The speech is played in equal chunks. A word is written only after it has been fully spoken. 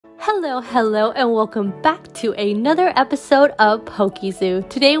Hello, and welcome back to another episode of PokeZoo.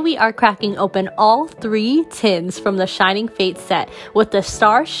 Today we are cracking open all 3 tins from the Shining Fate set with the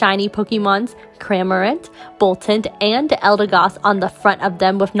Star Shiny Pokemons Cramorant, Boltund, and Eldegoss on the front of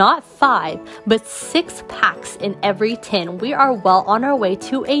them with not 5, but 6 packs in every tin. We are well on our way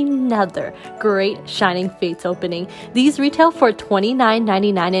to another great Shining Fates opening. These retail for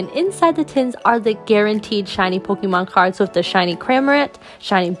 $29.99, and inside the tins are the guaranteed shiny Pokemon cards with the shiny Cramorant,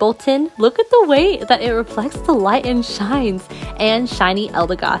 shiny Boltund, look at the way that it reflects the light and shines, and shiny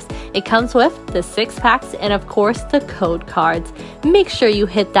Eldegoss. It comes with the 6 packs and of course the code cards. Make sure you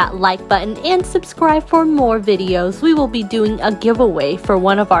hit that like button and subscribe for more videos. We will be doing a giveaway for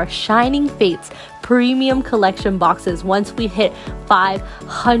one of our Shining Fates premium collection boxes once we hit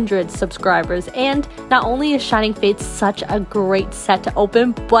 500 subscribers. And not only is Shining Fates such a great set to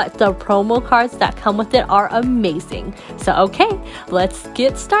open, but the promo cards that come with it are amazing. So okay, let's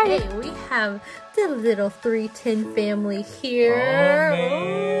get started. Hey, we have the little 3-tin family here.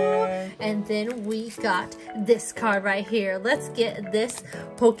 Oh, and then we got this card right here. Let's get this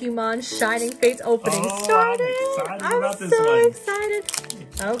Pokemon Shining Fates opening started. I'm so excited.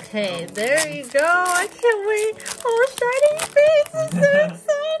 Okay, there you go. I can't wait. Oh, Shining Fates is so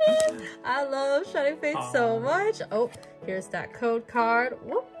excited. I love Shining Fates so much. Oh, here's that code card.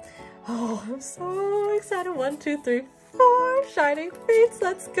 Whoop. Oh, I'm so excited. 1, 2, 3, 4 Shining Fates.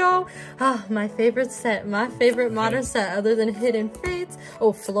 Let's go. Ah, my favorite set. My favorite modern set other than Hidden Fates.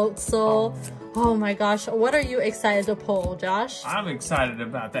 Oh, Float Soul. Oh my gosh. What are you excited to pull, Josh? I'm excited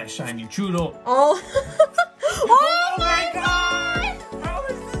about that shiny Choodle. Oh. Oh my god. How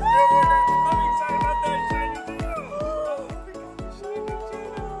is this different? I'm excited about that shiny Choodle. Oh my gosh, shiny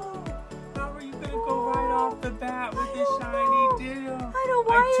Choodle. How are you going to go right off the bat with this shiny Ditto? I don't know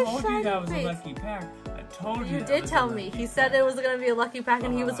why I told you that was a lucky pack. You did tell me. He said it was going to be a lucky pack,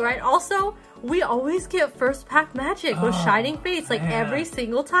 and he was right. Also, we always get first pack magic with Shining Fates, like every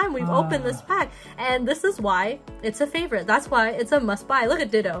single time we've opened this pack. And this is why it's a favorite. That's why it's a must buy. Look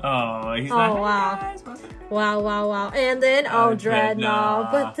at Ditto. Oh, he's like, wow. Hey guys, Wow. And then,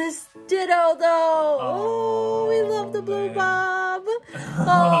 Dreadnought. But this Ditto, though. Oh, we love the blue bob. Oh,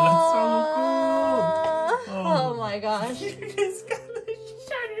 that's so cool. Oh my gosh. You just got the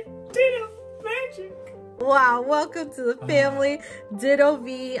shiny Ditto magic. Wow, welcome to the family. Ditto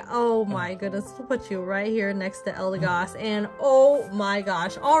V. Oh my goodness, we'll put you right here next to Eldegoss. And oh my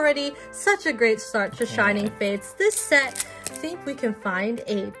gosh, already such a great start to Shining Fates. This set, I think we can find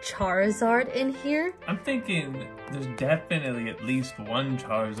a Charizard in here. I'm thinking there's definitely at least one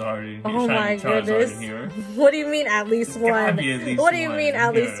Charizard in here. Oh my goodness. In here. What do you mean at least one? What do you mean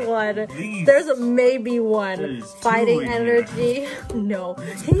at least one? There's a maybe one. Fighting energy. No.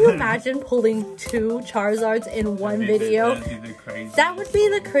 Can you imagine pulling 2 Charizards in one video? That would be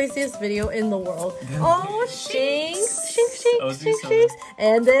the craziest video in the world. Oh, Shinx. Shinx.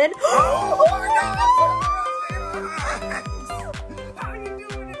 And then... Oh my god!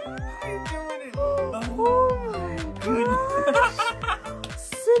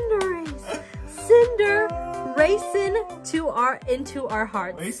 Cinder racing into our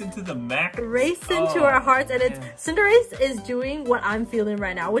hearts. Race into the max. Race into our hearts, and it's Cinderace is doing what I'm feeling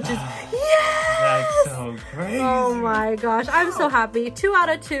right now, which is yes. That's so crazy. Oh my gosh, I'm so happy. 2 out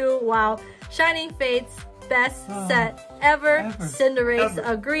of 2. Wow, Shining Fates. Best set ever. Cinderace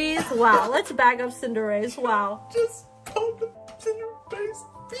agrees. Wow, let's bag up Cinderace. Wow. Just call the Cinderace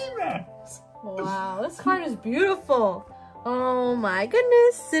VMAX. Wow, this card is beautiful. Oh my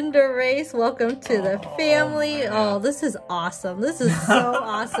goodness, Cinderace, welcome to the family. Oh, this is awesome. This is so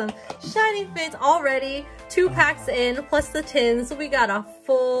awesome. Shining Fates already 2 packs in plus the tins. We got a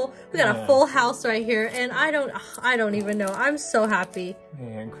full house right here, and I don't even know. I'm so happy.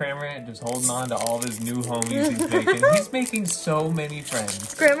 Man, Cramorant just holding on to all of his new homies he's making. He's making so many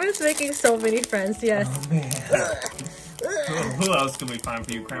friends. Cramorant's making so many friends, yes. Oh man. Who else can we find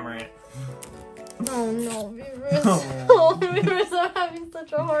for you, Cramorant? Oh no, Beavers. Oh, Beavers are having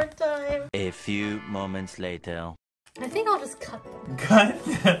such a hard time. A few moments later. I think I'll just cut them. Cut?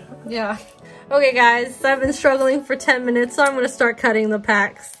 Yeah. Okay, guys, I've been struggling for 10 minutes, so I'm going to start cutting the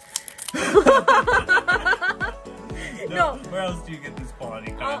packs. No. Where else do you get this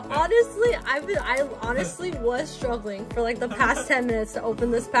quality content? Honestly, I honestly was struggling for like the past 10 minutes to open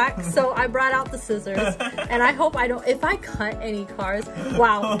this pack, so I brought out the scissors, and I hope if I cut any cards,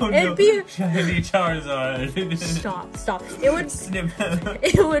 wow, it'd be shiny Charizard. Stop. It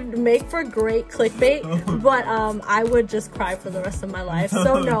would make for great clickbait, but I would just cry for the rest of my life.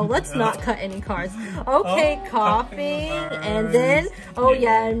 So no, let's not cut any cards. Okay, coughing, and then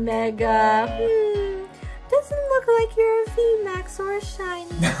and Mega. doesn't look like you're a VMAX or a shiny.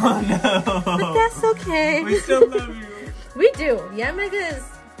 No. But that's okay. We still love you. We do. Yanmega is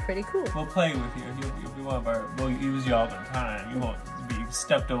pretty cool. We'll play with you. You'll be one of our. We'll use you all the time. You won't be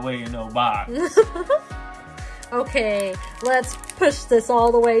stepped away in no box. Okay, let's push this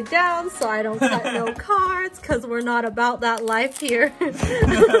all the way down so I don't cut no cards, because we're not about that life here. And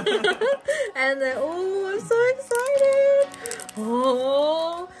then, oh, I'm so excited.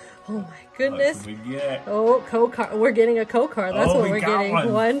 Oh my goodness. What do we get? Oh, code card. We're getting a code card. That's what we're getting.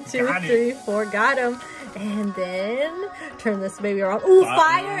 One. 1, 2, Got 3, 4. Got him. And then turn this baby around. Ooh,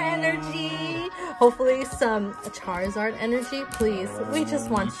 fire energy. Hopefully some Charizard energy, please. We just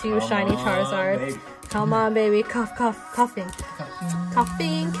want you, shiny Charizard. Baby. Come on, baby. Cough, cough, coughing.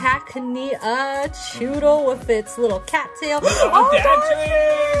 Coughing, Cacnea, Choodle with its little cattail. Oh,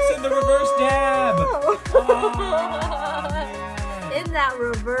 Dartrix in the reverse dab. Oh, man. In that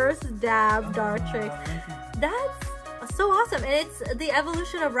reverse dab, Dartrix. That's so awesome. And it's the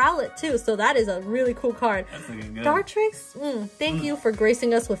evolution of Rowlet, too. So that is a really cool card. That's looking good. Dartrix, thank you for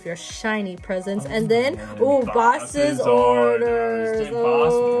gracing us with your shiny presence. And then, boss's orders.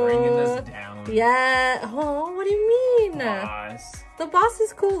 Boss bringing us down. Yeah. Oh, what do you mean? Boss. The boss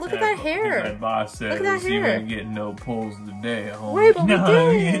is cool. Look at that hair. That boss says, Look at that you hair. ain't getting no pulls today, homie. Wait, but we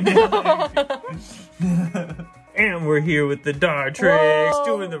did. And we're here with the Dartrix, Whoa.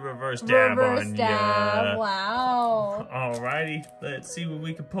 doing the reverse dab Reverse on dab. ya. Wow. Alrighty, let's see what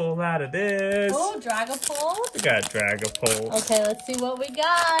we can pull out of this. Oh, Dragapult. We got Dragapult. Okay, let's see what we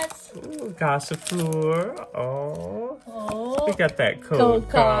got. Ooh, Gossifleur. Oh. Oh. We got that code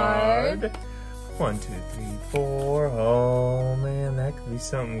card. 1, 2, 3, 4. Oh man, that could be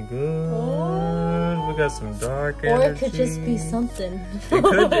something good. Oh. We got some dark Or energy. it could just be something.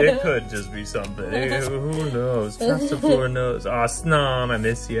 It could just be something. Who knows? Gossifleur knows. Aw, Snom, I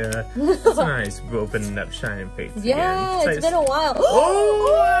miss ya. It's nice opening up Shining Fates Yeah, again. it's been a while.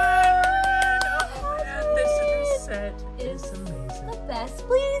 Oh, man, this set is amazing. The best.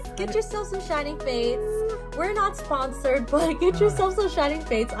 Please get yourself some Shining Fates. We're not sponsored, but get yourself some Shining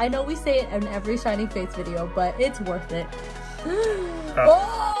Fates. I know we say it in every Shining Fates video, but it's worth it.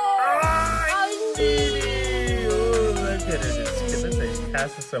 Indeedee! Oh, look at it. It's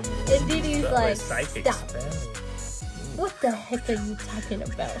casting some Indeedee's like, psychic stop. spell. What the heck are you talking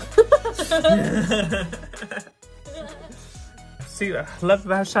about? See, I love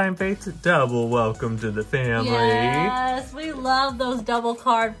about Shining Fates. Double welcome to the family. Yes, we love those double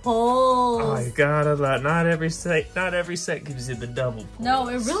card pulls. Oh, you gotta love. Not every set gives you the double pull. No,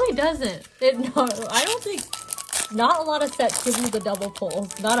 it really doesn't. No, I don't think. Not a lot of sets give you the double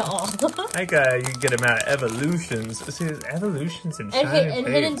pulls. Not at all. I think you get them out of evolutions. See, there's evolutions and Shining and Fates.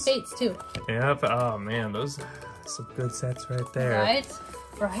 Hidden Fates too. Yep. Oh man, those some good sets right there. Right?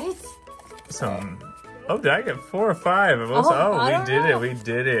 Right? Some. Oh, did I get 4 or 5? It was, we did it. We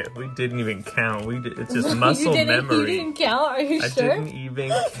did it. We didn't even count. It's just muscle memory. You didn't count? Are you sure? I didn't even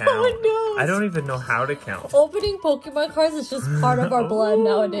count. Oh, no. I don't even know how to count. Opening Pokemon cards is just part of our blood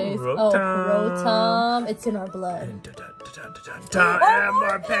nowadays. Rotom. Oh, Rotom. It's in our blood. And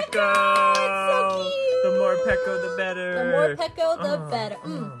Morpeko! So cute. The Morpeko, the better. The more Peko, the better.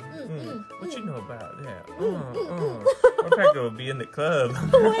 What you know about that? Morpeko will be in the club.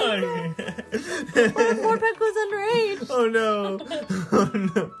 What if Morpeko's underage? Oh no. Oh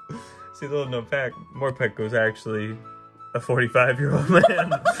no. See, little known fact, Morpeko's actually a 45-year-old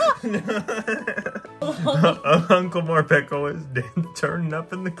man. Uncle Morpeko is turning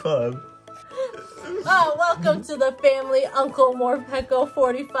up in the club. Oh, welcome to the family, Uncle Morpeko,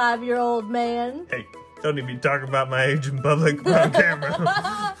 45-year-old man. Hey, don't even talk about my age in public on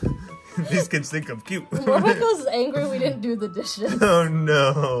camera. These kids think I'm cute. Morpeko's angry we didn't do the dishes. Oh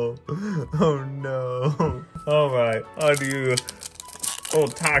no. Oh no. Alright, on to you. Oh,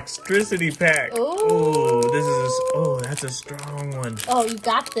 Toxtricity pack. Ooh. That's a strong one. Oh, you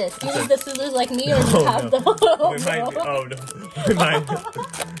got this. You need the scissors like me, or you have them. We might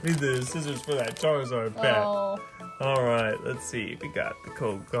need the scissors for that Charizard pack. Oh. Alright, let's see. We got the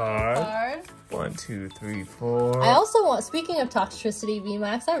code card. 1, 2, 3, 4. I also want, speaking of Toxtricity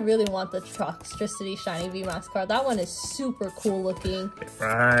VMAX, I really want the Toxtricity Shiny VMAX card. That one is super cool looking.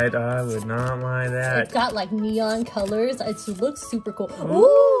 Right, I would not mind that. It's got like neon colors. It looks super cool.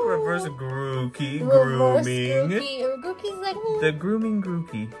 Ooh, reverse Grookey, Reverse grooming. Grookey's like, The grooming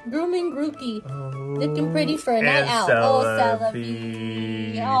Grookey. Grooming Grookey. Oh, Looking pretty for a night out.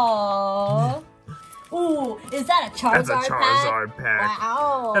 Celebi. Aww. Ooh, is that a Charizard pack? That's a Charizard pack.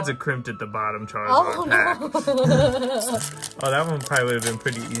 Wow. That's a crimped at the bottom Charizard pack. No. Oh, that one probably would have been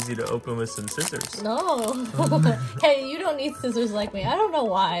pretty easy to open with some scissors. No. Hey, you don't need scissors like me. I don't know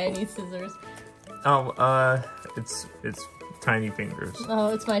why I need scissors. Oh, it's tiny fingers.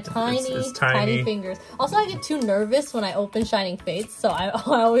 Oh, it's my It's tiny fingers. Also, I get too nervous when I open Shining Fates, so I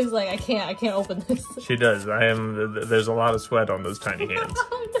always like I can't open this. She does. There's a lot of sweat on those tiny hands.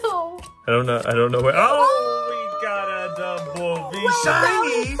 Oh no. I don't know where. Oh, we got a double V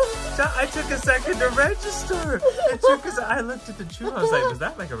shiny. I took a second to register. I looked at the chew. I was like, was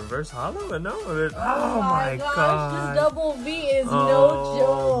that like a reverse hollow? No. Oh my god. This double V is no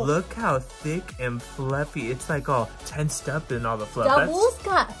joke. Look how thick and fluffy. It's like all tensed up and all the fluff. Double's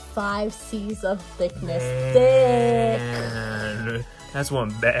got 5 C's of thickness. Man, Thick. that's one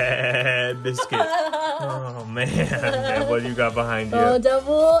bad biscuit. Oh man. And what you got behind you? Oh,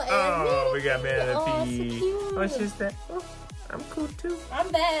 double and oh, we got Oh, Manatee. so cute. What's just that? Oh, I'm cool too. I'm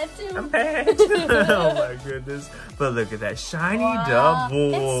bad too. I'm bad. Oh my goodness. But look at that shiny double.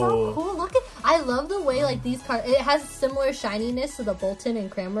 It's so cool. Look at, I love the way like these cards, it has similar shininess to the Boltund and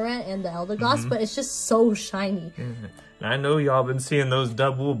Cramorant and the Eldegoss, but it's just so shiny. I know y'all been seeing those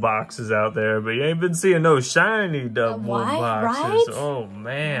double boxes out there, but you ain't been seeing those shiny double boxes. Right? Oh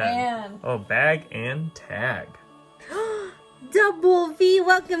man. Oh, bag and tag. Double V,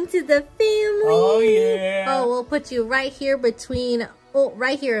 welcome to the family. Oh yeah. Oh, we'll put you right here between,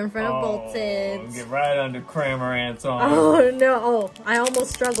 right here in front of Boltund. Get right under Cramorant's arm. Oh no, oh, I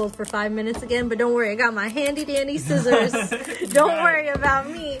almost struggled for 5 minutes again, but don't worry, I got my handy dandy scissors. Don't worry about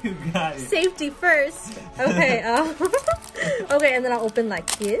me. You got it. Safety first. Okay, okay, and then I'll open like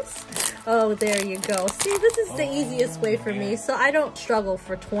this. Oh, there you go. See, this is the easiest way for me, so I don't struggle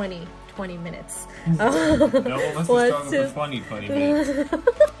for 20 minutes. No one wants to struggle for 20 minutes.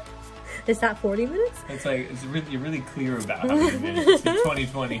 Is that 40 minutes? It's like, you're really clear about how many minutes. 20.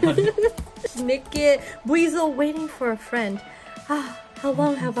 Snicket, Weasel waiting for a friend. Ah, how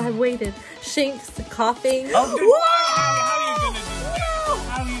long have I waited? Shanks coughing. Oh, dude, how are you gonna do that?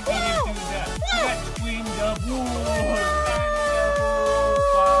 How are you gonna do that? You got twin double.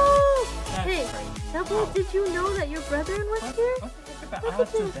 Hey, Double, did you know that your brother was here? Look at that. Look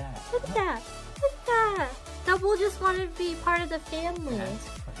at that. Look at that. Double just wanted to be part of the family.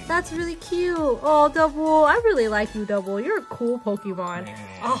 That's really cute. Oh, Double. I really like you, Double. You're a cool Pokemon. Yeah.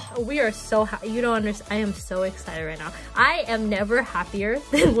 Oh, we are so happy. You don't understand. I am so excited right now. I am never happier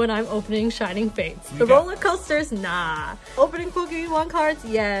than when I'm opening Shining Fates. The roller coasters, nah. Opening Pokemon cards,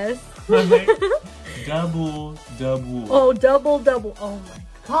 yes. Double. Oh, double. Oh my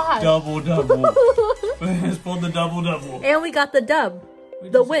god. Double. Let's pull the double. And we got the dub.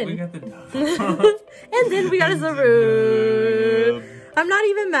 The win. We got the dub. And then we got a Zarude. I'm not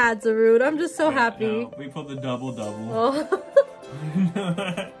even mad, Zarude. I'm just so happy. No, we pulled the double. Oh.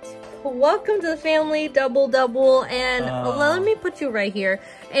 Welcome to the family, double. And let me put you right here.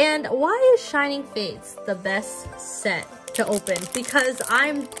 And why is Shining Fates the best set to open? Because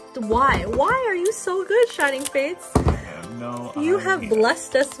why are you so good, Shining Fates? No, you have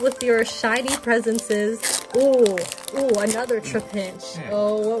blessed us with your shiny presences. Ooh, another Trapinch. Yeah.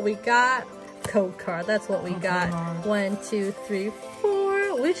 Oh, what we got? Code card. That's what we got. 1, 2, 3,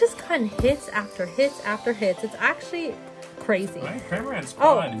 4. We just gotten hits after hits after hits. It's actually crazy. Right, Cramorant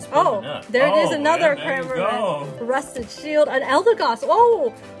squad is building up. There it is, another Cramorant. Rusted Shield, an Eldegoss.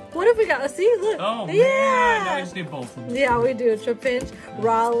 Oh, what have we got? See, look. Oh, yeah. Man. I just both of them. Yeah, we do. Trapinch,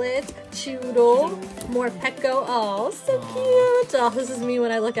 Rowlet, Choodle, more Pecco. Oh, so cute. Oh, this is me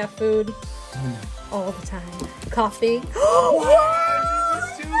when I look at food. All the time. Coughing. Wow, this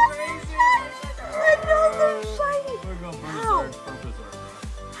is too crazy. Another shiny. We're going berserk.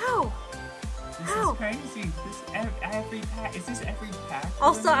 How? This is crazy. Is this every pack?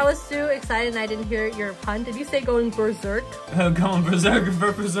 Also, I was too excited and I didn't hear your pun. Did you say going berserk? Going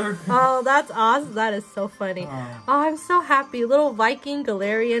berserk. Oh, that's awesome. That is so funny. Oh, I'm so happy. Little Viking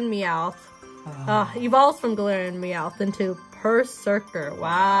Galarian Meowth. Evolves from Galarian Meowth into Berserker.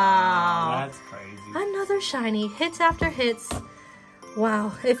 Wow. That's crazy. Another shiny. Hits after hits.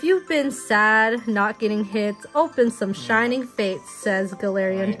 Wow. If you've been sad not getting hits, open some Shining Fates, says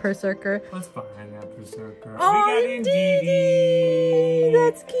Galarian Berserker. What's behind that Berserker? Oh, we got Indeedee.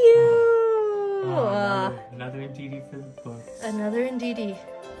 That's cute. Another Indeedee for the books. Another Indeedee.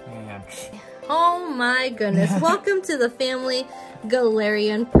 Man. Oh my goodness. Welcome to the family,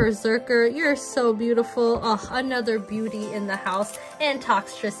 Galarian Berserker. You're so beautiful. Oh, another beauty in the house. And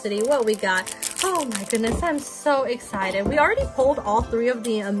Toxtricity. What we got? Oh my goodness. I'm so excited. We already pulled all 3 of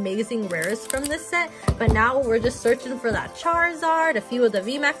the amazing rares from this set. But now we're just searching for that Charizard, a few of the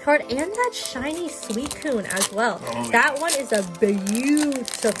VMAX card, and that shiny Suicune as well. That one is a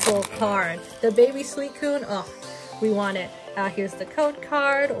beautiful card. The baby Suicune. Oh, we want it. Here's the code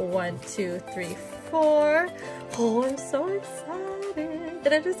card. 1, 2, 3, 4. Oh, I'm so excited.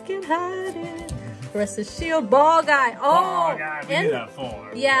 Did I just get excited? versus Shield. Ball guy. Oh, Ball guy. We need that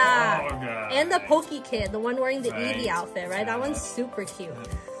for. Yeah. Ball guy. And the Pokey Kid, the one wearing the Eevee outfit, right? That one's super cute.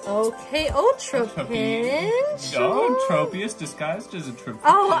 Okay, Ultra Pinch. Oh, Tropius disguised as a Tropius.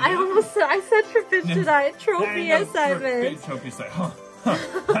 Oh, I said Trapinch tonight. Tropius, I meant. Tropius like,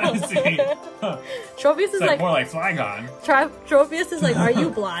 I see. Tropius is like more like Flygon. Tropius is like, are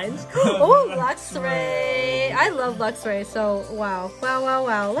you blind? Oh, Luxray. I love Luxray, so wow.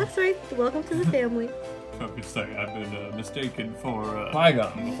 Luxray, welcome to the family. Tropius like, I've been mistaken for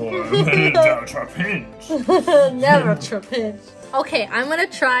Flygon before. No, Trapinch. Never Trapinch. Okay, I'm gonna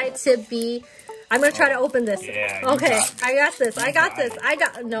try to open this. Yeah, okay, I got this.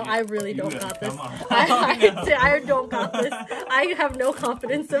 No, I really don't got this. I don't got this. I have no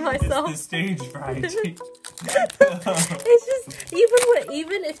confidence in myself. It's the stage fright. It's just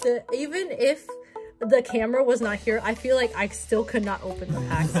even if the camera was not here, I feel like I still could not open the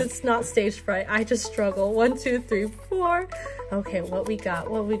packs. It's not stage fright. I just struggle. 1, 2, 3, 4. Okay, what we got?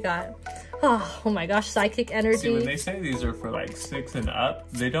 Oh my gosh, psychic energy. See, when they say these are for like 6 and up,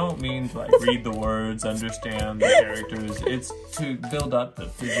 they don't mean to like read the words, understand the characters. It's to build up the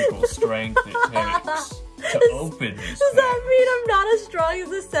physical strength it takes to open these. Does that mean I'm not as strong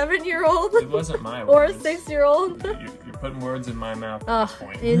as a 7-year-old? It wasn't my or words. a 6-year-old? You're putting words in my mouth at this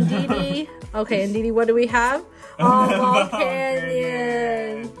point. Indeedy. Okay, Indeedy, what do we have? Oh,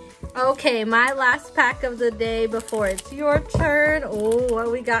 Canyon. Okay, my last pack of the day before it's your turn. Oh,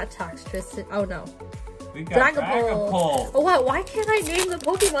 what we got? Toxtricity. Oh no. We got Dragapult. Oh, what? Why can't I name the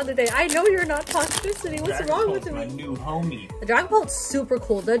Pokemon today? I know you're not Toxtricity. What's wrong with me? My new homie. The Dragapult's super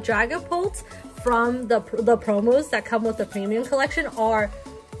cool. The Dragapults from the promos that come with the premium collection are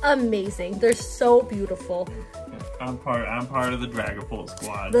amazing. They're so beautiful. I'm part of the Dragapult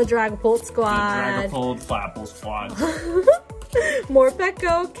squad. The Dragapult squad. The Dragapult Flapple squad.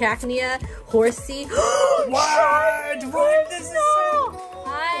 Morpeko, Cacnea, Horsey. What? This is so cool.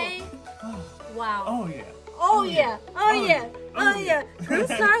 Wow. Oh yeah. Oh yeah.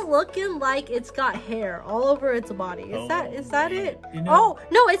 Grimmsnarl looking like it's got hair all over its body. Is that it? You know, Oh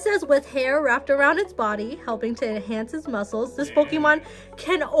no, it says with hair wrapped around its body, helping to enhance its muscles. This Pokemon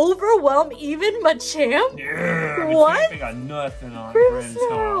can overwhelm even Machamp. Yeah. What? They got nothing on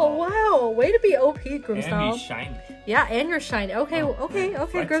Grimmsnarl. Wow, way to be OP, Grimmsnarl. And he's shiny. Yeah, and you're shiny. Okay,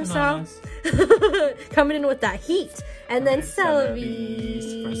 Flexing Grimmsnarl. Coming in with that heat. And then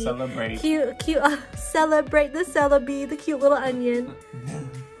Celebi. For celebrate. Cute. Celebrate the Celebi, the cute little onion.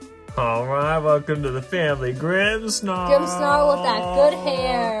 Alright, welcome to the family, Grimmsnarl. Grimmsnarl with that good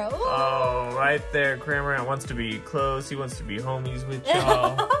hair. Ooh. Oh, right there. Cramorant wants to be close. He wants to be homies with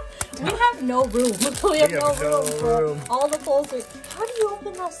y'all. We have no room. We have no room for all the poles. How do you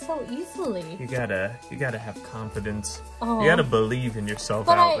open that so easily? You gotta have confidence. Oh. You gotta believe in yourself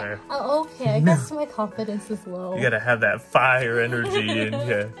out there. Okay, I guess my confidence is low. You gotta have that fire energy in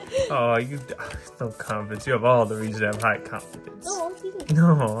you. Oh, no confidence. You have all the reason to have high confidence.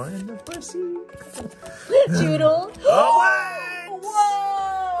 No, I'm the pussy. Doodle. Oh, what?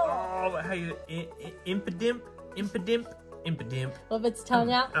 Whoa! Oh, how you impidimp. With its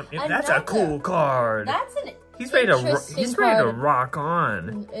tongue out. That's a cool card. That's an He's ready to card. rock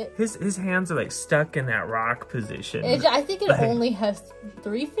on. His hands are like stuck in that rock position. I think it only has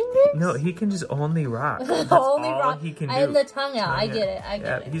 3 fingers. No, he can just only rock. That's only all rock. he can do. And the tongue out. I get it. I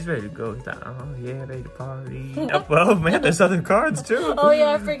get it. He's ready to go. He's like, oh yeah, ready to party. Oh man, there's other cards too. Oh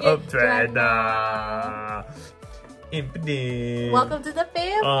yeah, I forget. Oh, Dreadnought. Impidimp. Welcome to the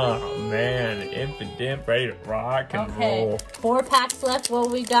family. Oh man, Impidimp, ready to rock and roll. 4 packs left.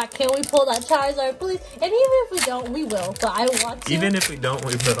 What we got? Can we pull that Charizard, please? And even if we don't, we will. But I want to. Even if we don't,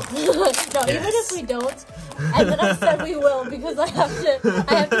 we will. No, yes. Even if we don't. And then I said we will because I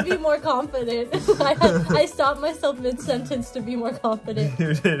have to be more confident. I stopped myself mid-sentence to be more confident.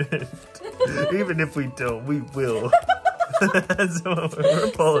 You didn't. Even if we don't, we will. So we're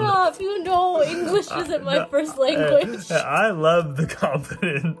pulling. Stop! You know English isn't my first language. I love the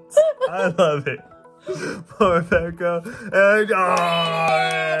confidence. I love it. Poor Pekka.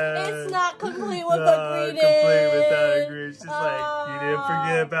 It's not complete with complete without a green. She's like, you didn't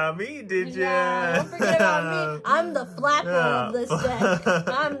forget about me, did you? Yeah, don't forget about me. I'm the flapper of this deck.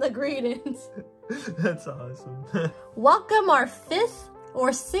 I'm the Greedence. That's awesome. Welcome our 5th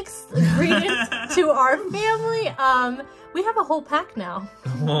or 6th Greedence to our family. We have a whole pack now.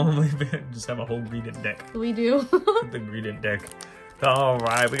 We just have a whole Greedent deck. We do. The Greedent deck.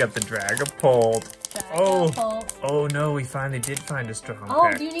 Alright, we got the Dragapult. Oh no, we finally did find a strong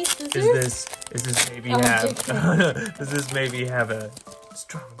pack. Do you need scissors? Does this maybe have a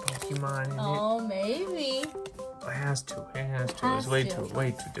strong Pokemon in it? Oh, maybe. It has to. It's way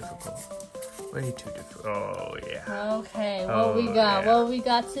too difficult. Way too different. Oh, yeah. Okay, what we got? Yeah. What we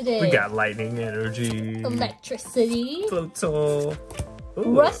got today? We got lightning energy. Electricity. Floatzel.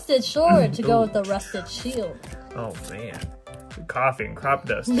 Rusted sword to go with the rusted shield. Oh, man. Coughing, crop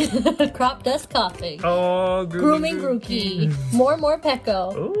dust. Crop dust coughing. Oh, Grooming Grookey. More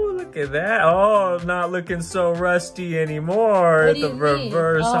Pecco. Oh, look at that. Oh, not looking so rusty anymore. What do you The mean?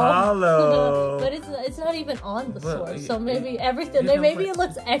 reverse hollow. But it's not even on the Well, sword, so maybe everything. you know Maybe what? it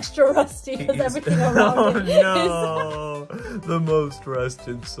looks extra rusty because everything around it no, the most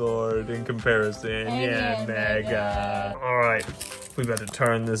rusted sword in comparison. Yeah, mega. All right, we got to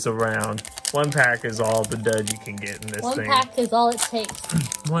turn this around. One pack is all the dud you can get in this One thing. pack is all it takes.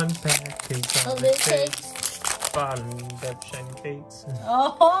 One pack is all it takes. Bottomed up shiny fates.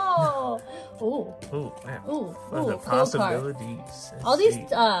 Oh! Ooh. Ooh, man. Ooh. What are the Ooh, cool card. possibilities? All these,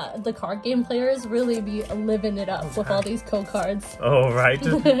 the card game players really be living it up with all these co-cards. Oh, right.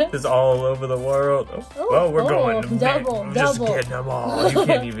 Just all over the world. Oh, we're going to double. Just getting them all. You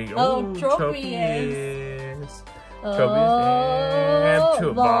can't even. Oh, Ooh, Tropius. Tropius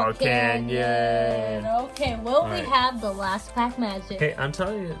and Ball Canyon. Okay, will we Right. have the last pack magic? Hey, I'm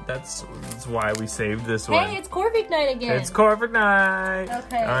telling you, that's why we saved this one. Hey, it's Corviknight again. It's Corviknight.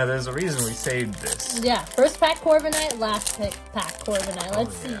 Okay. There's a reason we saved this. Yeah, first pack Corviknight, last pack Corviknight.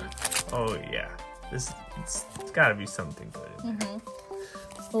 Let's see. Oh, yeah. It's got to be something good.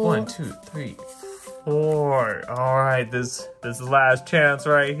 Ooh. 1, 2, 3, 4. All right, this is the last chance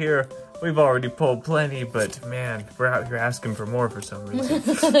right here. We've already pulled plenty, but man, we're out here asking for more for some reason.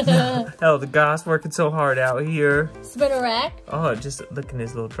 Eldegoss working so hard out here. Spinarak. Oh, just look at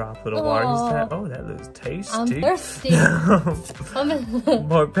his little droplet of water. Oh, that looks tasty. I'm thirsty.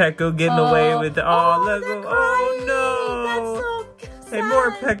 More Pecco getting away with it. Oh, look. they're Oh, crying. no. That's so Hey,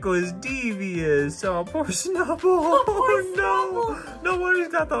 more Pecco is devious. Oh, poor Snubble. Oh, no. No wonder he's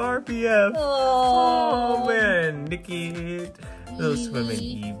got the RPF. Oh, man. Nikki. Little swimming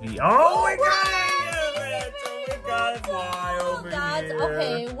Eevee. Oh, we got it! Oh, we got it. Fly over here.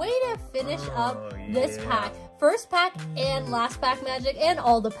 Okay, way to finish up this yeah. pack. First pack and last pack magic and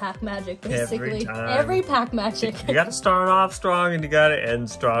all the pack magic, basically. Every pack magic. You gotta start off strong and you gotta end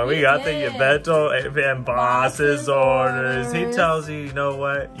strong. We got the Yveto and boss's orders. He tells you, you know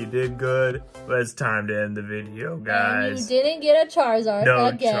what? You did good, but it's time to end the video, guys. And you didn't get a Charizard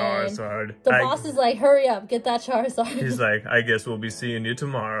again. Charizard. The boss is like, hurry up, get that Charizard. He's like, I guess we'll be seeing you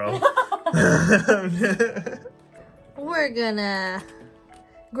tomorrow. We're gonna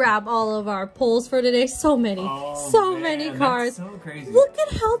grab all of our pulls for today. So many. So many cards. That's so crazy. Look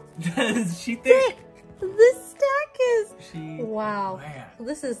at how she thick this stack is. Wow. Man.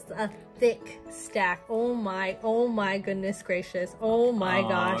 This is a thick stack. Oh my goodness gracious. Oh my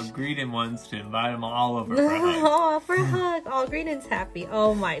gosh. Greedin wants to invite them all over for a hug. Oh, for a hug. Oh, Greenin's happy.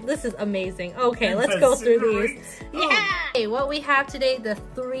 Oh my, this is amazing. Okay, let's go through these. Yeah! Okay, what we have today, the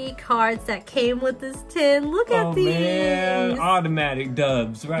 3 cards that came with this tin. Look at these. Man. Automatic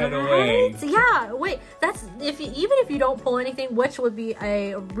dubs right away. Yeah, wait, that's, even if you don't pull anything, which would be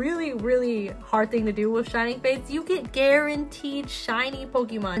a really, really hard thing to do with Shining Fates, you get guaranteed shiny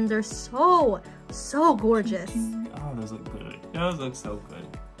Pokemon. And they're so gorgeous. Oh, those look good. Those look so good.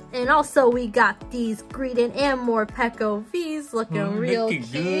 And also we got these Greedin and more Pecco V's looking real cute.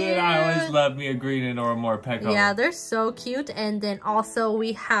 Good. I always love me a Greedin or a more Pecco. Yeah, they're so cute. And then also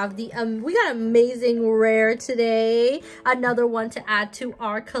we have the we got amazing rare today. Another one to add to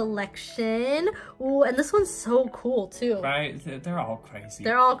our collection. Ooh, and this one's so cool too. Right? They're all crazy.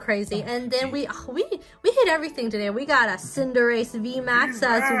 They're all crazy. And then we hit everything today. We got a Cinderace VMAX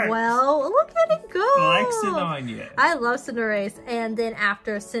as well. Look at it go. Flexing on you. I love Cinderace. And then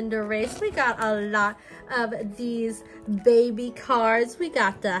after Cinderace, we got a lot of these baby cards. We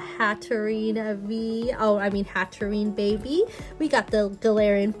got the Hatterene V. Oh, I mean Hatterene Baby. We got the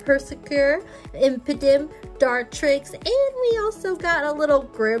Galarian Persiker, Impidimp, Dartrix, and we also got a little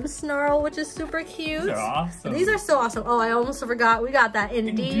Grimmsnarl, which is super cute. These are awesome. These are so awesome. Oh, I almost forgot. We got that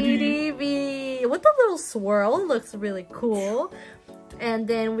Indeedee V with the little swirl. It looks really cool. And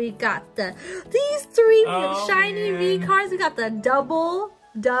then we got these 3 shiny V cards. We got the double,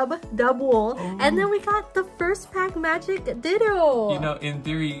 and then we got the first pack magic Ditto. You know, in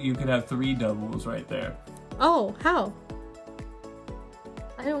theory, you could have 3 doubles right there. Oh, how?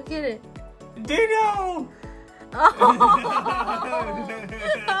 I don't get it. Ditto! Oh.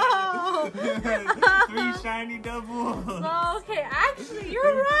 3 shiny doubles. Okay, actually,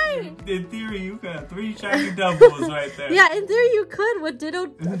 you're right. In theory, you got 3 shiny doubles right there. Yeah, in theory you could with Ditto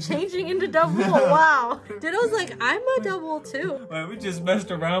changing into double. Wow. Ditto's like, I'm a double too. Well, we just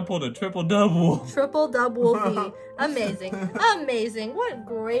messed around, pulled a triple double. Triple double V. Amazing. Amazing. What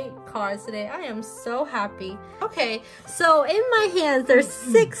great cards today. I am so happy. Okay, so in my hands there's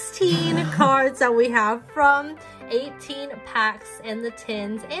 16 cards that we have from 18 packs in the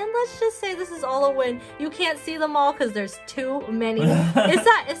tins, and let's just say this is all a win. You can't see them all because there's too many. Is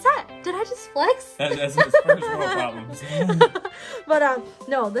that did I just flex? That's his first world problems. But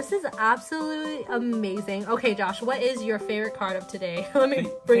no, this is absolutely amazing. Okay, Josh, what is your favorite card of today? Let me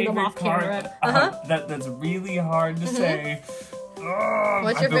bring them off camera. That's really hard to say.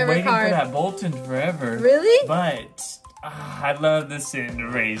 What's your favorite I've been waiting card? for that Boltund forever. Really? But I love the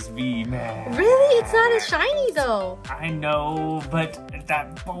Cinderace VMAX. Really? It's not as shiny though. I know, but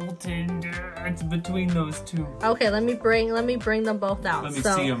that Boltund, it's between those two. Okay, let me bring them both out. Let me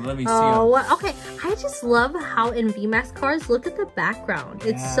see them. Let me see them. them. Okay, I just love how in VMAX cards, look at the background.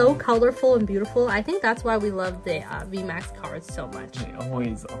 Yeah. It's so colorful and beautiful. I think that's why we love the VMAX cards so much. They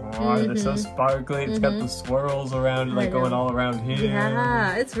always are. They're so sparkly. It's got the swirls around, like going all around here.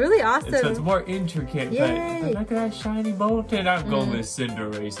 Yeah, it's really awesome. So it's more intricate. But look at that shiny Boltund. I'm going with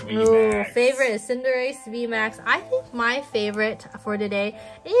Cinderace VMAX. Ooh, favorite is Cinderace VMAX. I think my favorite for today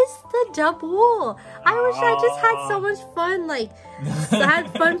is the double. I wish I just had so much fun. Like, I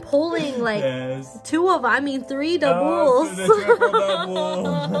had fun pulling like 3 doubles. The triple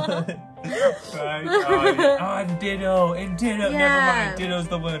double. Right. Ditto. And Ditto. Yeah. Never mind. Ditto's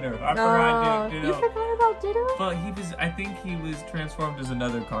the winner. I forgot Ditto. You forgot about Ditto? Well, I think he was transformed as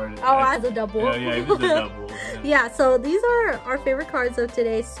another card. As a double. Yeah, he was a double. Yeah, so these are our favorite cards of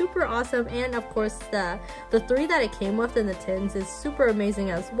today. Super awesome. And of course, the 3 that it came with in the tins is super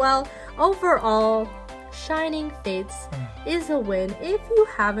amazing as well. Overall, Shining Fates is a win. If you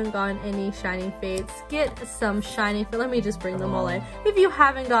haven't gotten any Shining Fates, get some Shining Fates. Let me just bring them all in. If you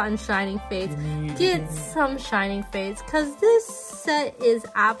haven't gotten Shining Fates, get some Shining Fates, because this set is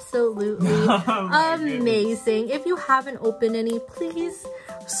absolutely amazing. If you haven't opened any, please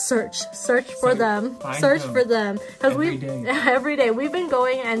search for them. Search for them, because every day we've been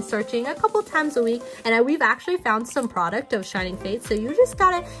going and searching a couple times a week, and we've actually found some product of Shining Fates. So you just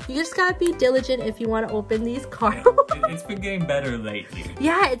gotta be diligent if you want to open these cards. It's been getting better lately.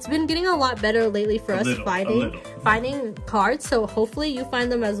 Yeah, it's been getting a lot better lately for us finding cards. So hopefully you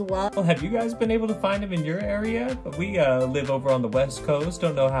find them as well. Well, have you guys been able to find them in your area? We live over on the West Coast.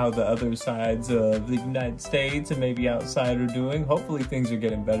 Don't know how the other sides of the United States and maybe outside are doing. Hopefully things are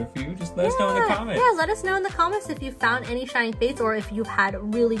getting better for you. Just let us know in the comments. Yeah, let us know in the comments if you found any Shining Fates or if you've had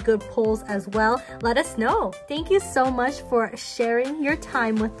really good pulls as well. Let us know. Thank you so much for sharing your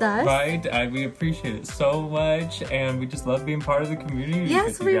time with us. Right, we appreciate it so much, and we just love being part of the community.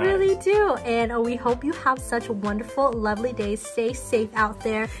 Yes, we really do. And we hope you have such wonderful, lovely days. Stay safe out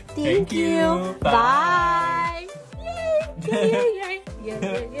there. Thank you. Bye. Yay.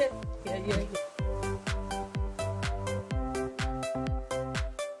 Yeah.